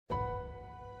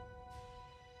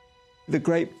The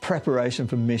great preparation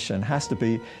for mission has to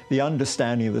be the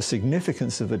understanding of the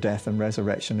significance of the death and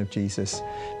resurrection of Jesus,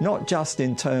 not just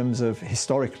in terms of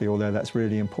historically, although that's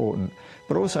really important,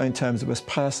 but also in terms of us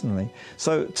personally.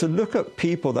 So to look at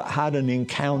people that had an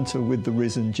encounter with the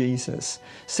risen Jesus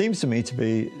seems to me to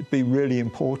be really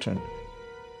important.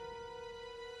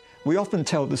 We often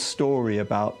tell the story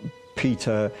about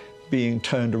Peter being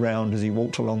turned around as he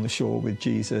walked along the shore with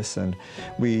Jesus, and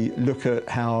we look at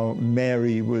how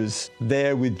Mary was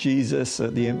there with Jesus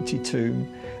at the empty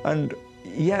tomb, and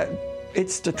yet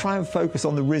it's to try and focus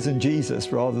on the risen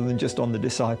Jesus rather than just on the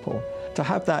disciple. To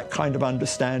have that kind of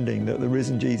understanding that the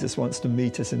risen Jesus wants to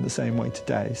meet us in the same way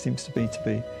today seems to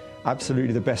be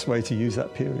absolutely the best way to use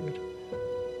that period.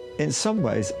 In some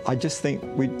ways, I just think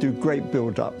we do great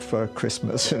build-up for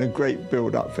Christmas and a great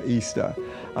build-up for Easter.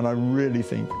 And I really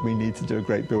think we need to do a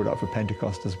great build-up for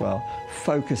Pentecost as well,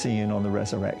 focusing in on the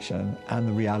resurrection and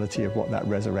the reality of what that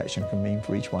resurrection can mean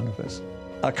for each one of us.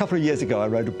 A couple of years ago, I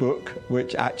wrote a book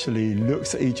which actually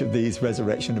looks at each of these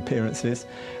resurrection appearances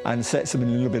and sets them in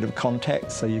a little bit of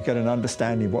context, so you get an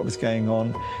understanding of what was going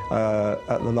on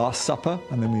at the Last Supper,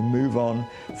 and then we move on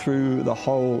through the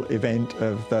whole event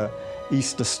of the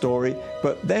Easter story,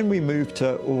 but then we moved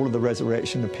to all of the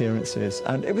resurrection appearances,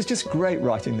 and it was just great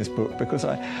writing this book because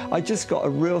I just got a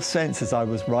real sense as I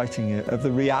was writing it of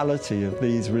the reality of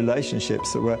these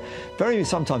relationships that were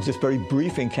sometimes just very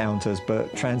brief encounters but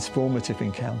transformative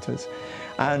encounters.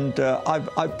 And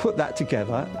I've put that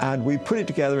together, and we put it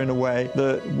together in a way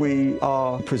that we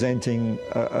are presenting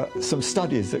some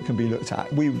studies that can be looked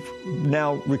at. We've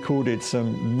now recorded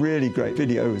some really great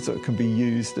videos that can be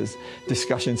used as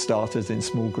discussion starters in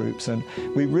small groups, and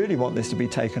we really want this to be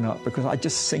taken up because I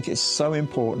just think it's so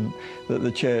important that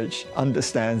the church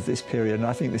understands this period, and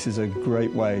I think this is a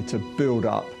great way to build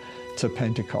up to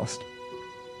Pentecost.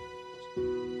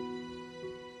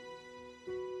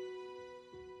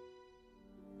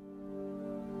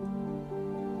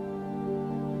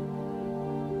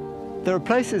 There are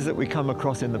places that we come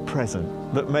across in the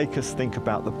present that make us think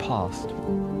about the past.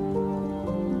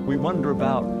 We wonder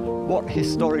about what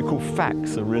historical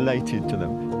facts are related to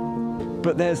them.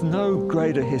 But there's no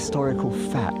greater historical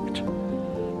fact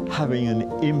having an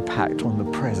impact on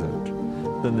the present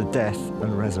than the death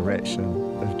and resurrection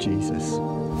of Jesus.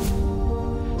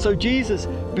 So Jesus,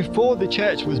 before the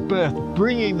church was birthed,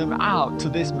 bringing them out to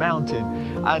this mountain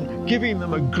and giving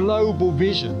them a global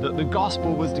vision that the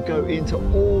gospel was to go into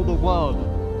all the world.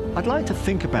 I'd like to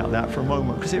think about that for a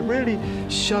moment because it really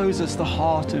shows us the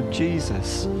heart of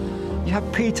Jesus. You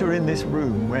have Peter in this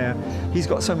room where he's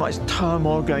got so much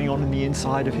turmoil going on in the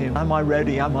inside of him. Am I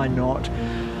ready? Am I not?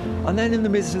 And then in the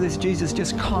midst of this, Jesus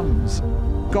just comes.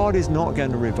 God is not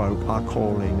going to revoke our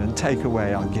calling and take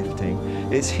away our gifting.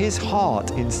 It's his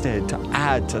heart instead to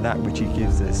add to that which he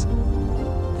gives us.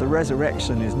 The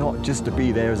resurrection is not just to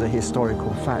be there as a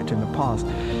historical fact in the past.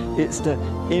 It's to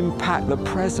impact the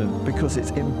present because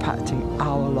it's impacting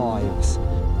our lives.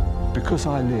 Because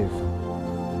I live.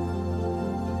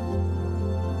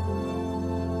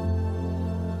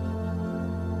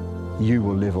 You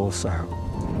will live also.